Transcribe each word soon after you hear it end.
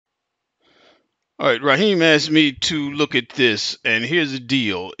All right, Raheem asked me to look at this, and here's the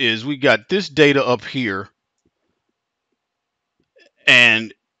deal: is we got this data up here,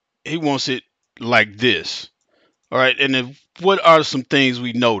 and he wants it like this. All right, and then what are some things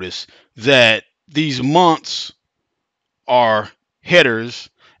we notice? That these months are headers,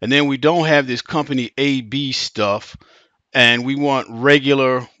 and then we don't have this company AB stuff, and we want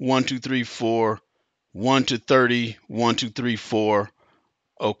regular 1, 2, 3, 4, 1 to 30, 1, 2, 3, 4.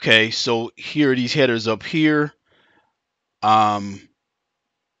 Okay, so here are these headers up here. Um,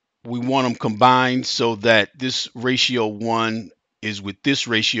 we want them combined so that this ratio 1 is with this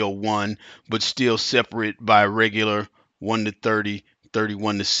ratio 1, but still separate by regular 1 to 30,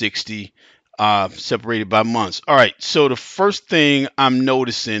 31 to 60, separated by months. All right, so the first thing I'm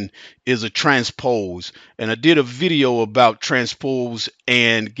noticing is a transpose. And I did a video about transpose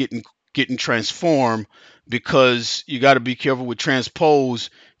and getting transform, because you got to be careful with transpose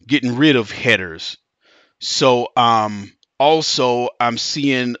getting rid of headers. So also I'm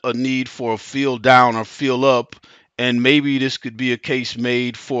seeing a need for a fill down or fill up, and maybe this could be a case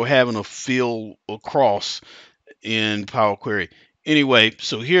made for having a fill across in Power Query. Anyway,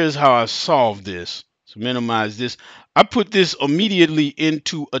 so here's how I solved this. So minimize this. I put this immediately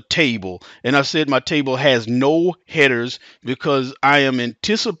into a table, and I said my table has no headers because I am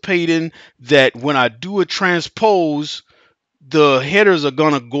anticipating that when I do a transpose, the headers are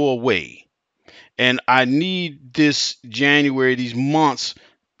gonna go away, and I need this January, these months,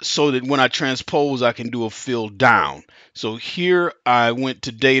 so that when I transpose, I can do a fill down. So here I went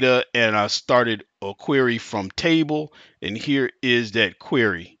to data and I started a query from table, and here is that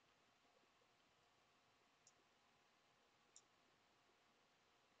query.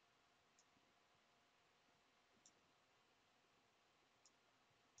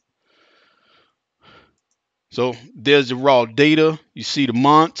 So there's the raw data. You see the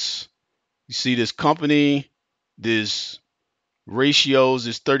months, you see this company, this ratios,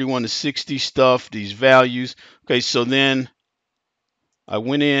 this 31 to 60 stuff, these values. Okay, so then I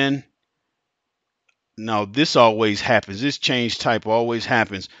went in. Now this always happens. This change type always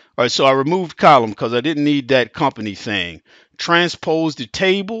happens. All right, so I removed column because I didn't need that company thing. Transpose the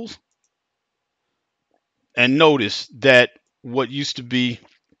tables, and notice that what used to be,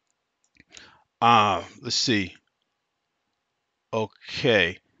 let's see.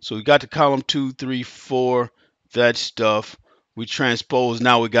 Okay, so we got the column 2, 3, 4, that stuff. We transpose.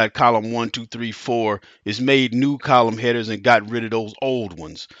 Now we got column 1, 2, 3, 4. It's made new column headers and got rid of those old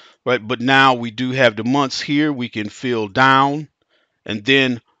ones, right? But now we do have the months here. We can fill down. And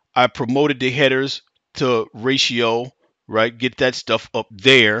then I promoted the headers to ratio, right? Get that stuff up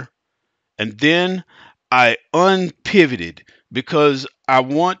there. And then I unpivoted because I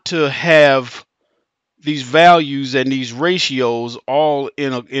want to have these values and these ratios all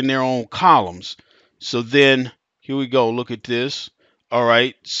in their own columns. So then here we go. Look at this. All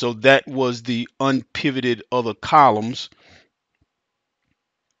right. So that was the unpivoted other columns.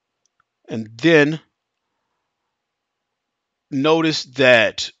 And then notice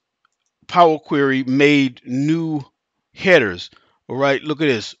that Power Query made new headers. All right, look at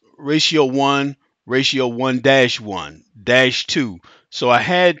this: ratio 1, ratio 1 dash 1 dash 2. So I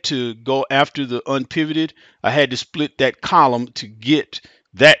had to go after the unpivoted. I had to split that column to get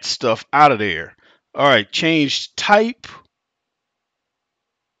that stuff out of there. All right, change type.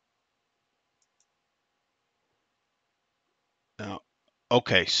 Now,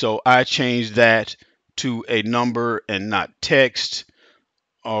 okay, so I changed that to a number and not text.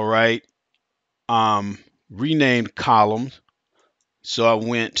 All right, renamed columns. So I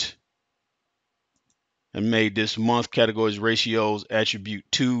went and made this month categories ratios attribute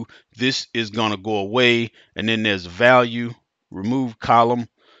 2. This is going to go away. And then there's value, remove column,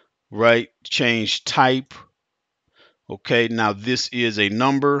 right? Change type. Okay, now this is a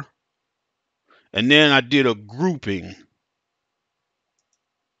number. And then I did a grouping.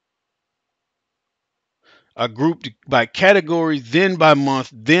 I grouped by category, then by month,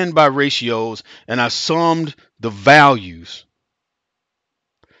 then by ratios, and I summed the values.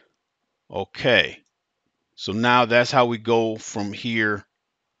 Okay, so now that's how we go from here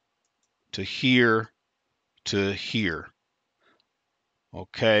to here to here.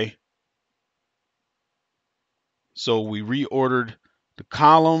 Okay. So we reordered the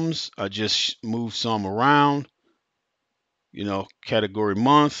columns. I just moved some around, category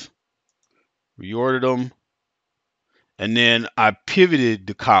month, reordered them, and then I pivoted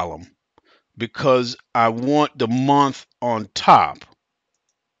the column because I want the month on top.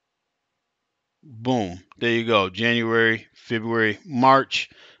 Boom, there you go. January, February,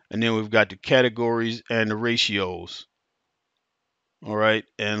 March, and then we've got the categories and the ratios. All right,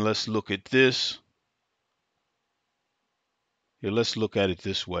 and let's look at this. Here, let's look at it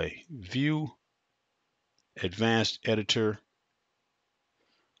this way. View, advanced editor.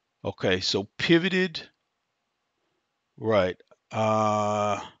 Okay, so pivoted, right.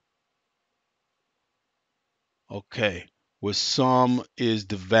 Uh, okay, where sum is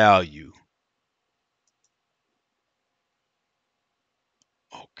the value.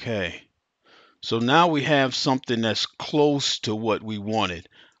 Okay, so now we have something that's close to what we wanted.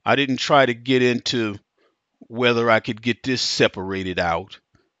 I didn't try to get into whether I could get this separated out,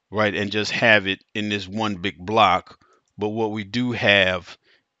 right, and just have it in this one big block. But what we do have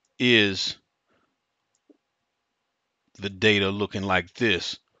is the data looking like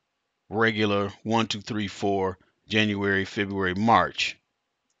this. Regular 1, 2, 3, 4, January, February, March.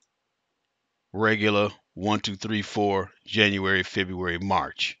 Regular 1, 2, 3, 4, January, February,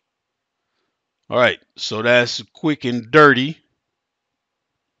 March. All right, so that's quick and dirty.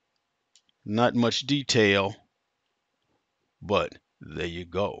 Not much detail, but there you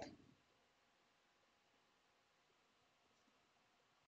go.